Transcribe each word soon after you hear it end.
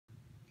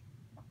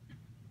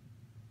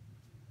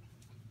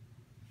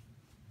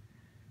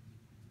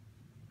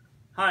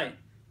Hi,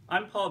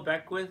 I'm Paul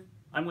Beckwith.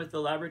 I'm with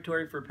the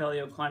Laboratory for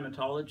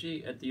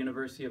Paleoclimatology at the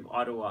University of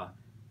Ottawa.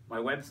 My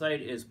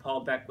website is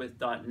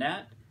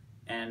paulbeckwith.net,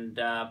 and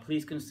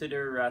please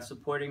consider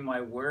supporting my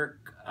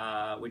work,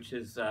 which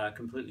is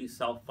completely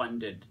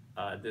self-funded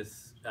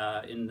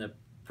in the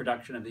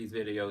production of these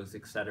videos,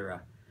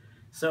 etc.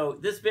 So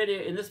in this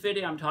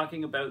video I'm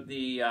talking about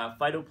the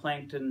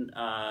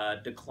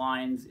phytoplankton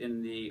declines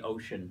in the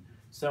ocean.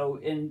 So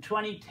in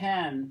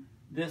 2010,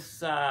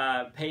 this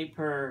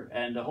paper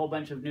and a whole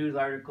bunch of news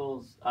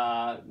articles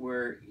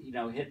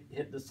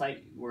hit the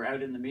site. We're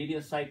out in the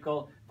media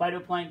cycle.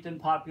 Phytoplankton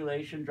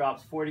population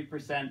drops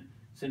 40%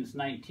 since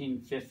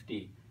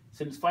 1950.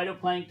 Since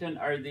phytoplankton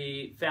are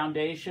the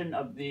foundation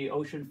of the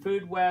ocean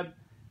food web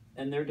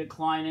and they're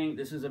declining,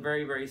 this is a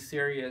very, very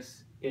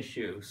serious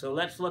issue. So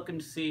let's look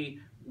and see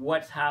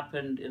what's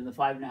happened in the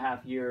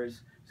 5.5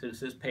 years since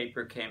this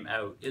paper came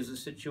out. Is the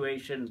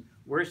situation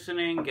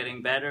worsening,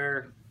 getting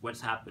better? What's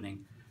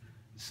happening?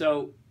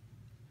 So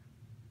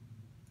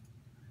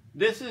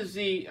this is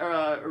the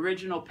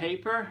original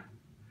paper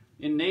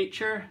in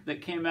Nature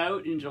that came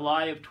out in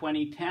July of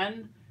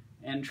 2010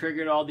 and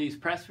triggered all these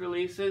press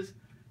releases.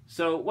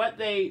 So what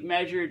they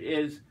measured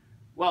is,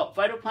 well,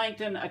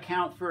 phytoplankton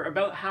account for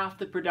about half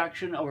the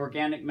production of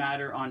organic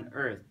matter on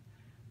Earth.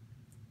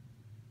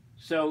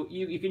 So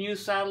you can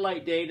use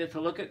satellite data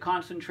to look at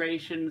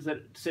concentrations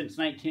since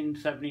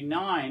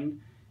 1979,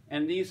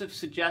 and these have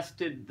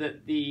suggested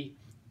that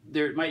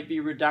there might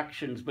be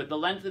reductions, but the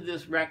length of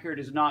this record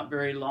is not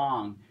very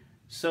long.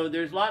 So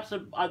there's lots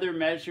of other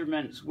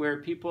measurements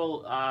where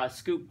people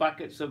scoop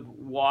buckets of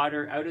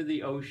water out of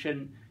the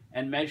ocean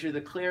and measure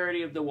the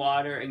clarity of the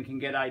water and can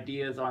get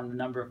ideas on the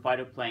number of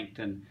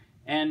phytoplankton.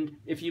 And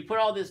if you put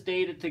all this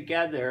data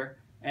together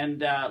and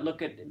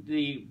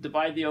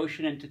divide the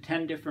ocean into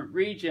 10 different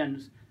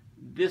regions,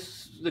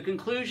 the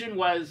conclusion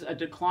was a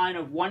decline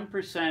of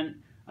 1%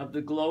 of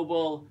the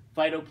global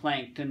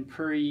phytoplankton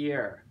per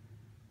year.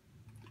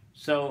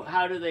 So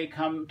how do they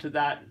come to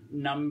that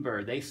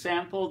number? They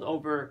sampled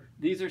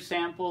these are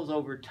samples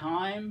over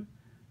time,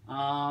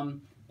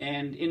 and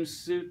in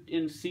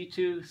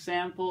situ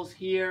samples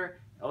here.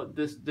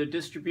 The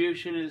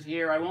distribution is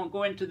here. I won't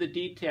go into the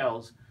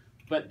details,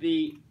 but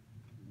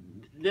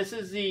this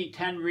is the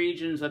 10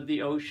 regions of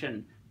the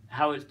ocean,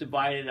 how it's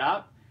divided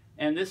up,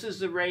 and this is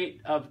the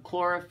rate of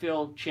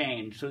chlorophyll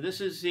change. So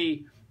this is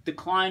the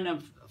decline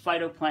of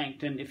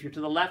phytoplankton. If you're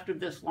to the left of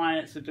this line,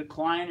 it's a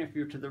decline. If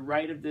you're to the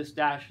right of this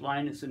dashed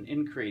line, it's an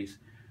increase.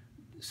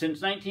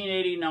 Since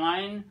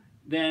 1989,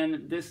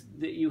 then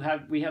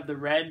we have the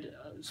red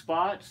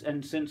spots,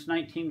 and since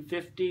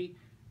 1950,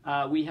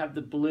 we have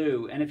the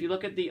blue. And if you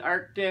look at the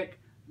Arctic,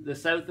 the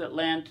South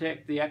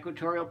Atlantic, the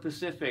Equatorial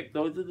Pacific,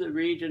 those are the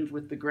regions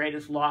with the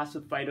greatest loss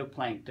of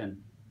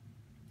phytoplankton.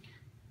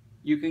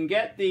 You can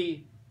get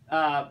the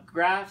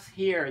graphs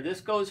here.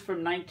 This goes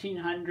from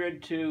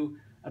 1900 to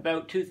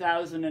about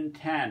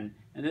 2010,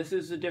 and this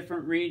is the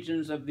different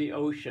regions of the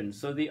ocean.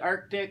 So the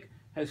Arctic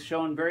has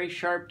shown very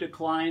sharp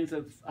declines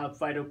of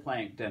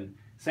phytoplankton,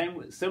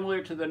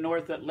 similar to the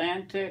North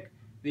Atlantic,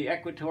 the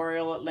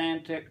Equatorial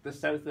Atlantic, the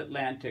South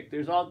Atlantic.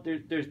 There's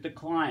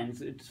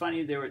declines. It's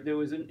funny, there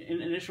was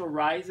initial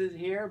rises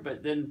here,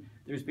 but then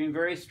there's been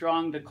very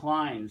strong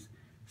declines.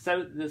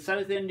 So the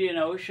South Indian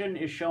Ocean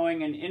is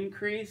showing an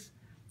increase,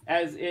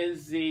 as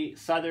is the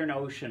Southern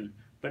Ocean,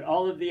 but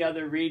all of the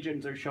other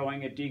regions are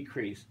showing a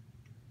decrease.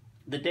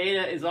 The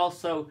data is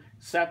also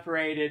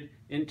separated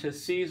into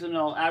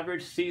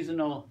average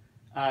seasonal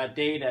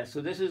data. So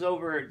this is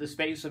over the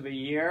space of a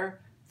year.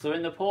 So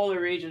in the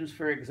polar regions,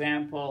 for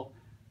example,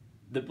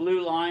 the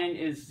blue line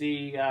is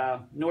the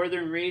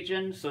northern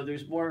region, so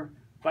there's more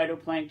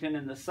phytoplankton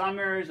in the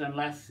summers and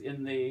less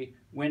in the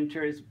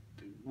winters,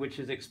 which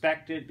is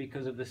expected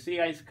because of the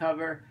sea ice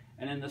cover.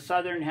 And in the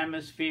southern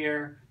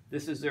hemisphere,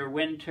 this is their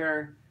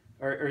winter,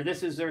 or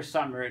this is their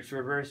summer. It's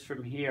reversed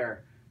from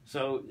here.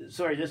 So,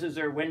 sorry, this is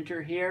their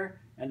winter here,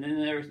 and then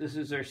this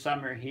is their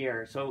summer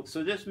here. So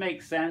this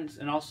makes sense,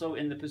 and also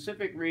in the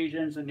Pacific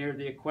regions and near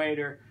the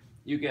equator,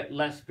 you get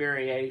less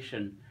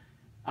variation.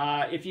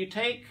 If you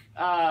take,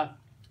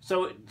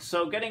 so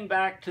getting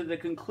back to the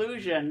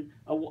conclusion,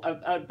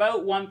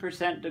 about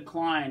 1%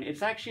 decline,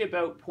 it's actually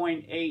about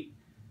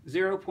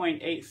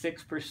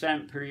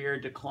 0.86% per year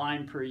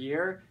decline per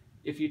year.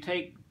 If you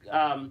take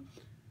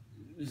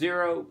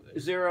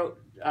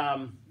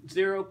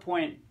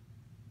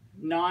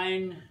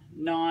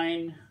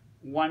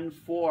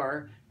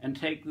 0.9914 and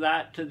take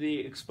that to the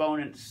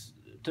exponents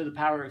to the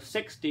power of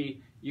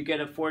 60, you get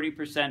a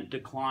 40%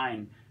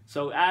 decline.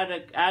 So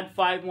add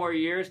 5 more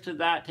years to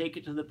that, take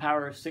it to the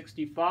power of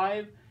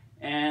 65,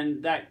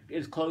 and that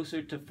is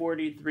closer to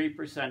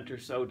 43% or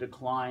so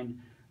decline.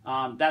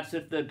 That's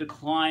if the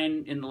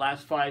decline in the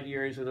last 5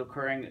 years is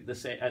occurring at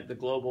the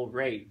global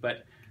rate,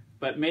 but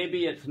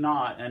maybe it's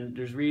not, and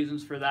there's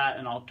reasons for that,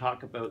 and I'll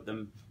talk about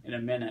them in a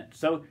minute.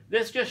 So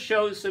this just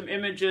shows some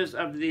images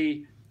of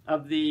the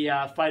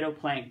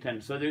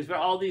phytoplankton. So there's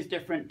all these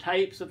different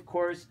types, of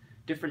course,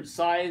 different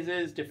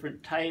sizes,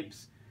 different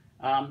types.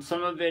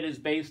 Some of it is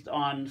based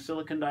on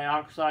silicon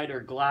dioxide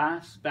or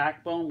glass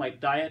backbone, like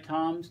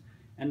diatoms,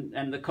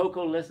 and the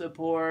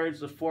coccolithopores,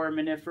 the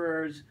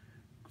foraminifers,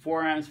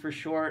 forams for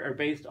short, are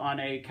based on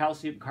a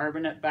calcium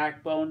carbonate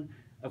backbone.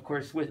 Of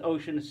course, with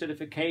ocean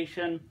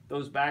acidification,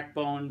 those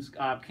backbones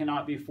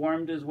cannot be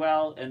formed as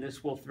well, and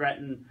this will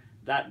threaten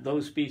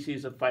those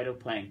species of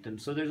phytoplankton.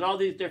 So there's all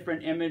these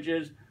different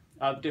images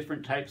of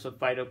different types of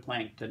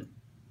phytoplankton.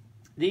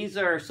 These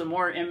are some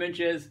more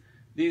images.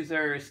 These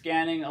are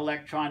scanning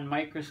electron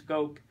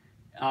microscope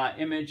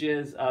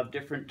images of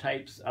different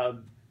types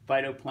of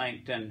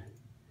phytoplankton.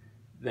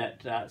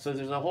 So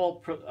there's a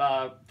whole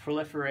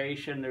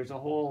proliferation. There's a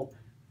whole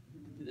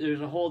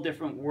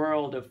different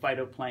world of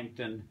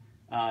phytoplankton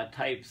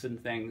types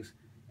and things,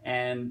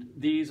 and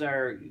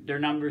their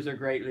numbers are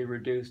greatly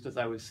reduced, as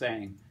I was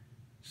saying.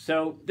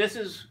 So this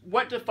is,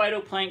 what do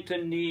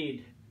phytoplankton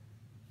need?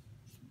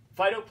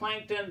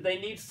 Phytoplankton, they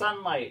need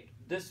sunlight.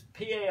 This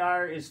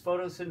PAR is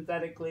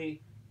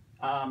photosynthetically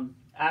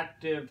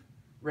active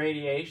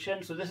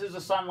radiation. So this is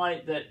the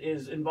sunlight that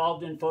is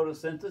involved in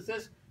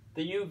photosynthesis.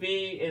 The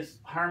UV is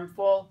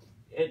harmful.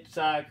 It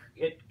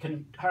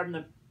can harm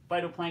the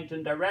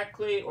phytoplankton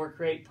directly or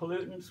create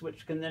pollutants,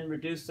 which can then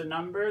reduce the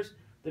numbers.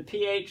 The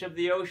pH of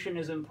the ocean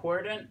is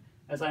important.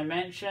 As I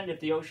mentioned, if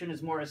the ocean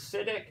is more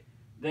acidic,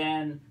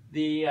 then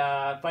the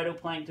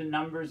phytoplankton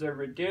numbers are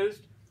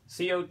reduced.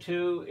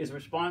 CO2 is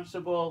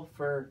responsible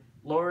for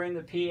lowering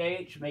the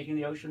pH, making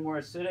the ocean more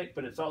acidic,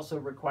 but it's also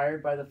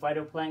required by the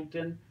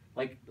phytoplankton.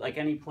 Like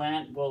any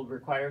plant will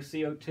require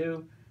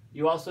CO2.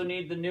 You also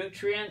need the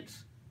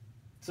nutrients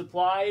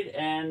supplied,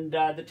 and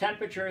the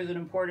temperature is an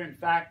important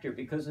factor,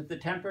 because if the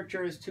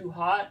temperature is too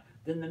hot,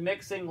 then the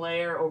mixing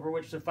layer over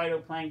which the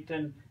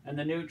phytoplankton and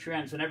the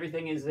nutrients and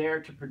everything is there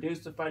to produce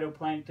the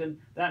phytoplankton,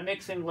 that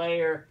mixing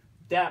layer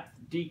depth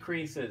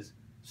decreases.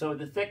 So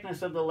the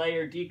thickness of the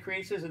layer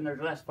decreases and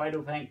there's less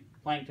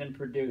phytoplankton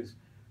produced.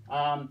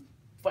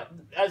 But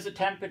as the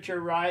temperature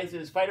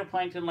rises,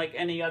 phytoplankton, like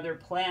any other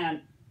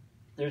plant,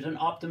 there's an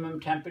optimum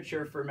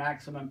temperature for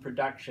maximum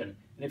production.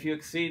 And if you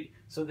exceed,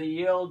 so the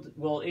yield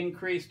will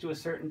increase to a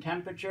certain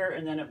temperature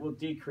and then it will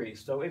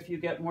decrease. So if you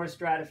get more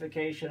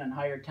stratification and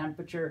higher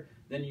temperature,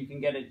 then you can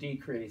get a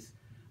decrease.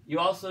 You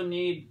also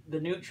need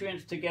the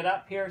nutrients to get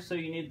up here, so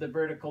you need the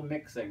vertical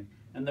mixing.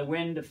 And the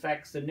wind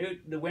affects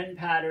the wind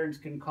patterns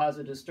can cause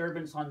a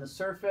disturbance on the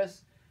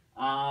surface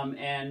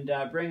and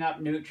bring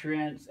up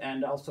nutrients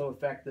and also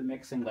affect the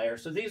mixing layer.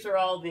 So these are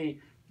all the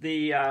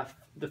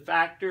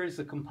factors,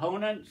 the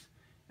components.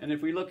 And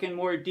if we look in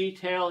more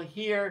detail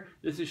here,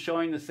 this is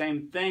showing the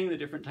same thing, the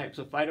different types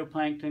of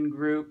phytoplankton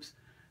groups.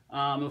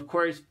 Of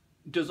course,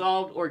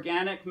 dissolved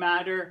organic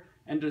matter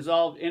and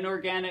dissolved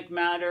inorganic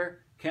matter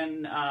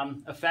can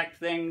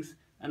affect things.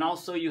 And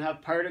also you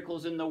have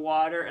particles in the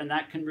water, and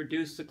that can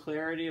reduce the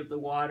clarity of the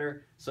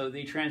water. So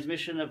the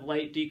transmission of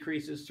light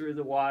decreases through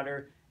the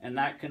water, and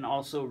that can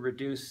also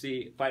reduce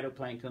the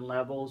phytoplankton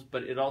levels.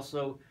 But it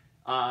also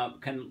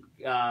if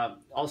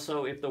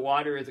the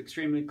water is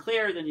extremely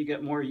clear, then you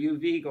get more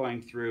UV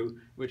going through,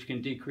 which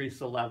can decrease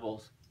the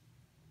levels.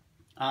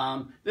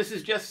 This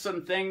is just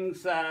some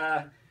things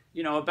about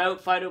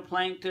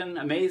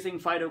phytoplankton. Amazing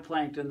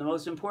phytoplankton, the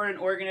most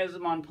important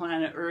organism on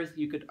planet Earth,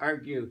 you could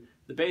argue.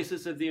 The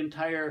basis of the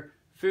entire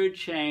food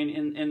chain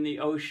in the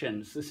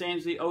oceans. The same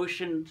as the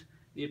oceans,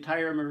 the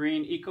entire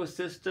marine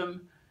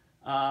ecosystem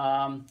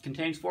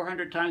contains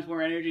 400 times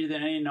more energy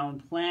than any known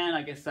plant.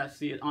 I guess that's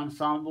the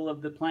ensemble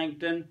of the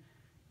plankton.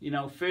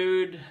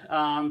 Food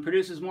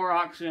produces more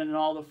oxygen than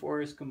all the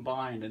forests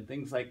combined and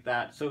things like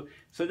that. So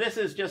this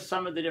is just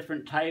some of the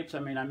different types. I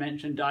mean, I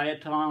mentioned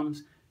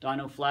diatoms,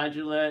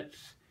 dinoflagellates,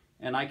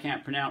 and I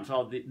can't pronounce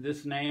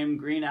this name,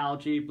 green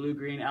algae,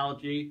 blue-green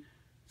algae.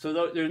 So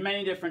there's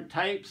many different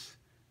types.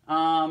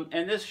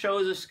 And this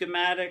shows a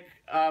schematic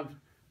of,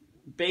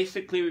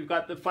 basically we've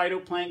got the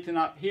phytoplankton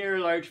up here,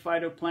 large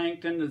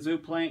phytoplankton, the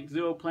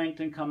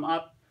zooplankton come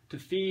up to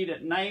feed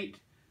at night.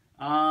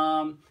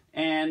 Then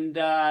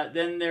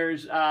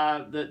there's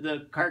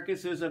the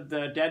carcasses of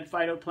the dead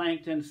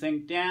phytoplankton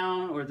sink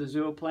down, or the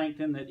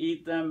zooplankton that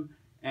eat them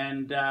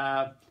and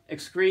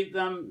excrete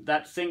them,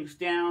 that sinks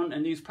down,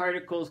 and these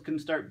particles can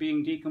start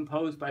being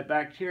decomposed by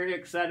bacteria,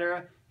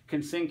 etc.,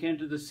 can sink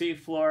into the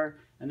seafloor,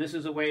 and this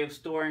is a way of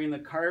storing the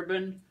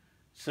carbon.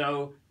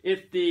 So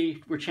if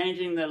we're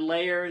changing the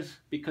layers,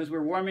 because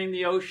we're warming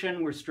the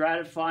ocean, we're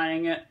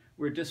stratifying it,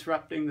 we're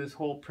disrupting this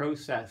whole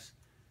process.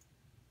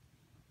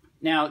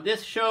 Now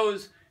this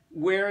shows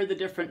where the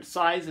different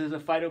sizes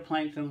of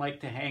phytoplankton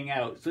like to hang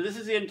out. So this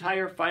is the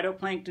entire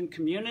phytoplankton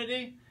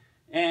community,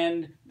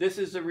 and this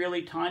is the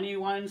really tiny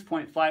ones,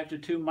 0.5 to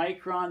 2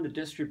 micron, the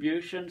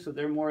distribution, so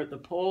they're more at the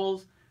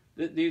poles.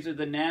 These are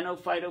the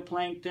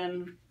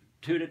nanophytoplankton,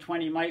 2 to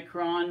 20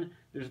 micron.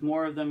 There's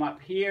more of them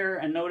up here.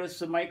 And notice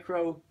the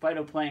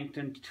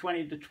microphytoplankton,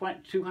 20 to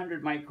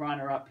 200 micron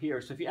are up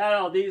here. So if you add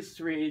all these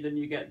three, then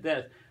you get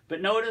this.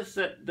 But notice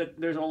that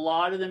there's a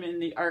lot of them in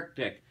the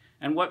Arctic.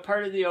 And what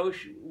part of the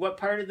ocean, what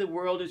part of the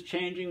world is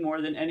changing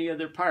more than any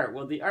other part?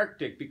 Well, the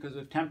Arctic, because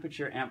of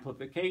temperature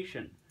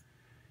amplification.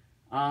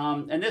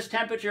 And this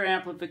temperature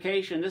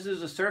amplification, this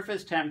is a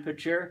surface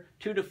temperature,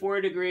 2 to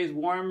 4 degrees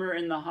warmer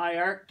in the high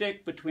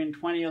Arctic between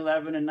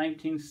 2011 and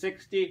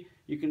 1960.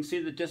 You can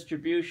see the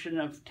distribution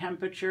of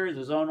temperature,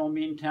 the zonal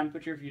mean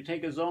temperature. If you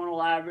take a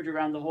zonal average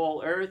around the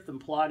whole Earth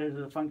and plot it as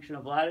a function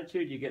of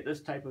latitude, you get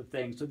this type of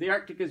thing. So the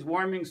Arctic is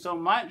warming so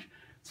much,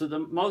 so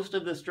most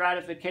of the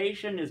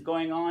stratification is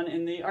going on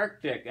in the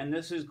Arctic, and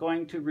this is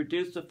going to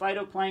reduce the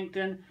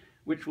phytoplankton,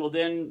 which will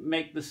then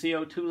make the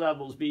CO2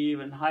 levels be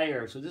even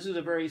higher. So this is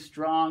a very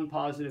strong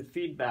positive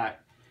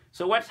feedback.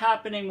 So what's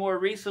happening more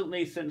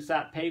recently since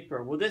that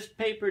paper? Well, this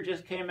paper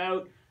just came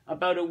out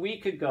about a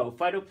week ago,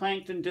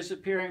 phytoplankton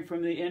disappearing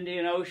from the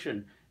Indian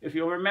Ocean. If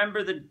you'll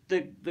remember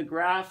the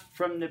graph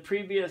from the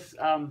previous,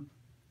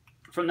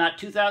 from that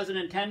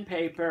 2010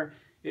 paper,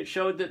 it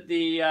showed that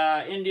the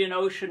Indian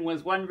Ocean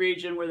was one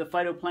region where the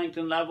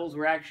phytoplankton levels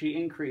were actually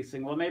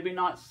increasing. Well, maybe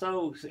not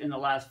so in the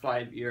last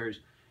 5 years.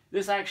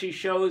 This actually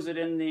shows that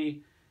in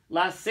the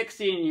last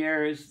 16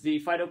 years, the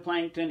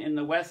phytoplankton in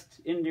the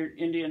West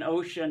Indian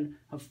Ocean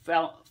have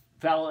fell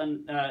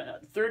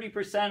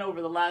 30%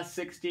 over the last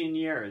 16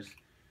 years.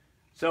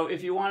 So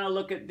if you want to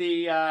look at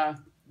the,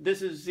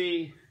 this is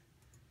the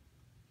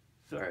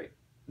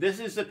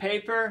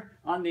paper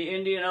on the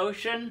Indian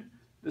Ocean,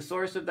 the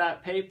source of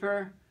that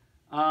paper.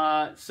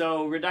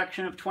 So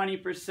reduction of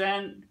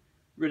 20%,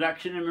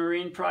 reduction in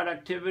marine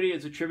productivity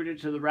is attributed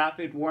to the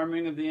rapid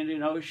warming of the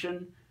Indian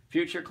Ocean.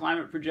 Future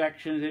climate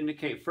projections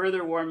indicate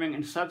further warming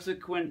and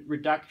subsequent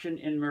reduction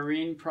in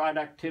marine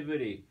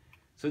productivity.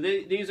 So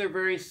these are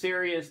very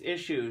serious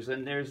issues,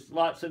 and there's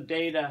lots of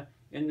data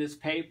in this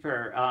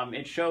paper.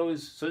 It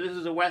shows, so this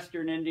is the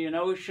Western Indian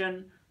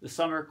Ocean, the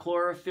summer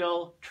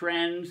chlorophyll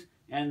trends,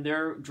 and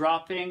they're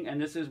dropping,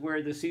 and this is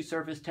where the sea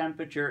surface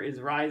temperature is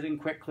rising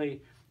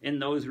quickly in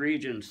those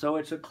regions. So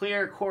it's a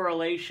clear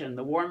correlation.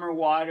 The warmer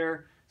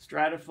water,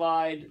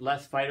 stratified,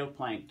 less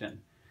phytoplankton.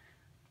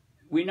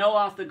 We know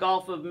off the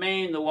Gulf of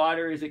Maine the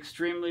water is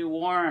extremely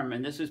warm,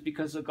 and this is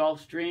because the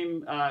Gulf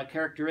Stream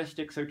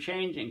characteristics are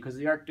changing because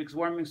the Arctic's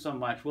warming so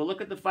much. We'll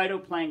look at the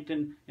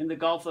phytoplankton in the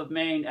Gulf of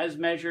Maine as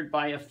measured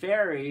by a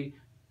ferry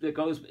that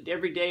goes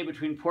every day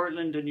between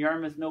Portland and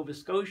Yarmouth, Nova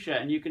Scotia,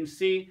 and you can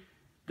see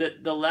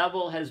that the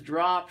level has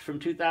dropped from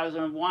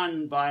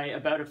 2001 by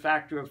about a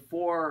factor of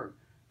over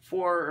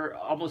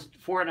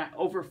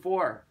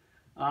four.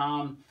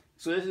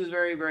 So this is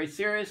very, very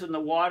serious, and the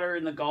water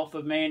in the Gulf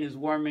of Maine is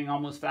warming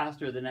almost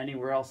faster than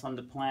anywhere else on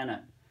the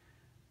planet.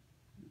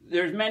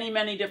 There's many,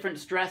 many different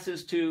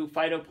stresses to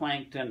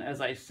phytoplankton,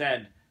 as I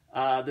said.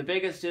 The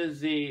biggest is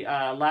the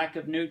lack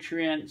of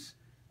nutrients.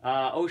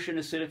 Ocean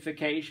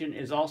acidification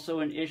is also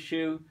an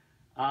issue.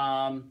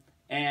 And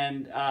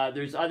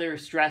there's other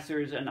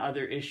stressors and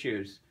other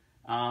issues.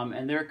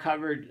 And they're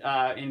covered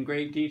in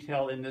great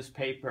detail in this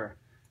paper.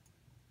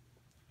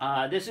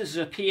 This is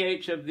a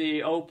pH of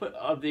the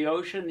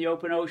ocean. The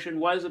open ocean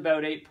was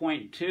about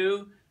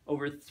 8.2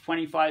 over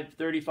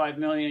 35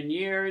 million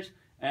years,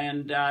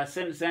 and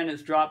since then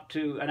it's dropped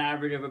to an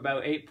average of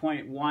about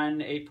 8.1,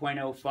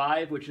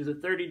 8.05, which is a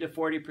 30 to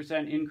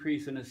 40%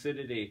 increase in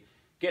acidity.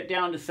 Get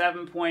down to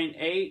 7.8,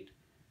 7.9,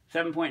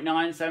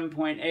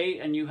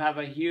 7.8, and you have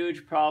a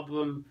huge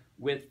problem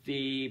with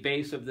the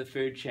base of the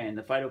food chain,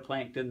 the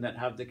phytoplankton that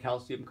have the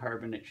calcium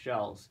carbonate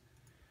shells.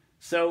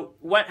 So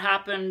what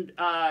happened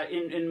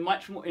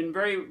in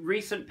very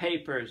recent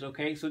papers,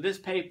 okay? So this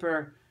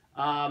paper,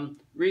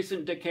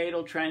 Recent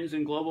Decadal Trends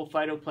in Global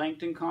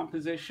Phytoplankton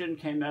Composition,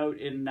 came out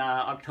in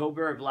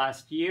October of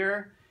last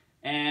year,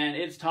 and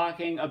it's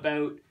talking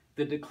about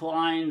the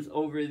declines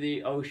over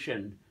the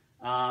ocean,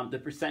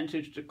 the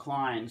percentage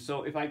decline.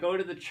 So if I go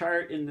to the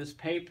chart in this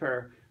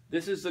paper,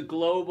 this is the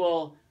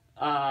global,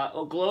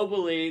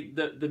 globally,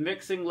 the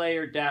mixing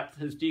layer depth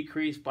has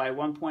decreased by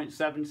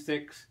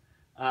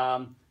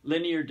 1.76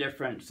 linear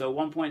difference, so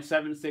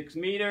 1.76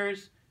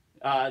 meters.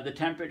 The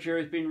temperature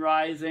has been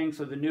rising,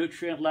 so the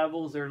nutrient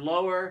levels are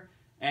lower,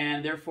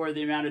 and therefore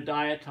the amount of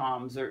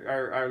diatoms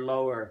are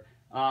lower.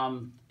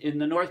 In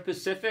the North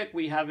Pacific,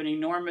 we have an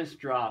enormous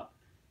drop.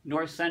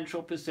 North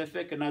Central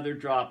Pacific, another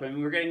drop. I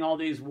mean, we're getting all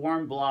these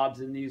warm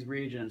blobs in these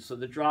regions, so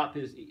the drop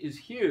is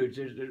huge.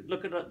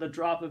 Look at the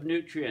drop of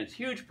nutrients,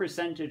 huge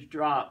percentage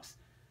drops.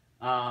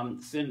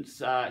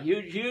 Since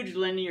huge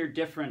linear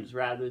difference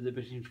rather than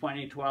between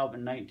 2012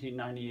 and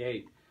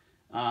 1998.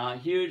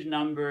 Huge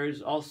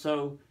numbers.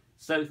 Also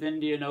South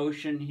Indian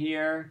Ocean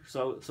here.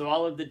 So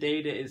all of the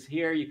data is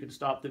here. You can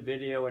stop the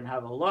video and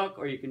have a look,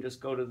 or you can just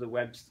go to the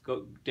web,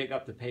 go dig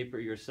up the paper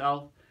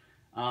yourself.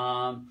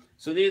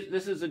 So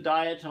this is a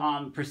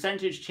diatom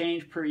percentage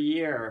change per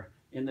year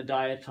in the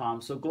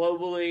diatom. So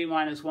globally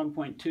minus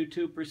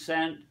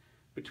 1.22%.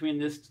 Between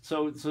this,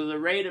 so the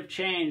rate of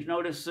change,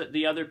 notice that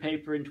the other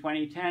paper in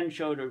 2010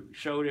 showed it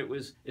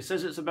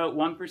says it's about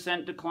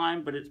 1%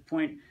 decline, but it's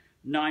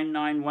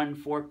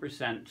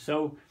 0.9914%.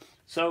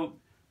 So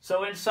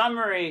in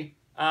summary,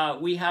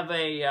 we have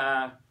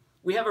a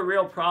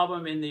real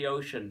problem in the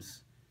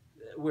oceans,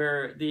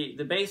 where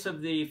the base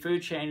of the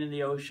food chain in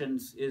the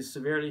oceans is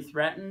severely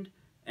threatened,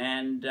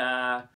 and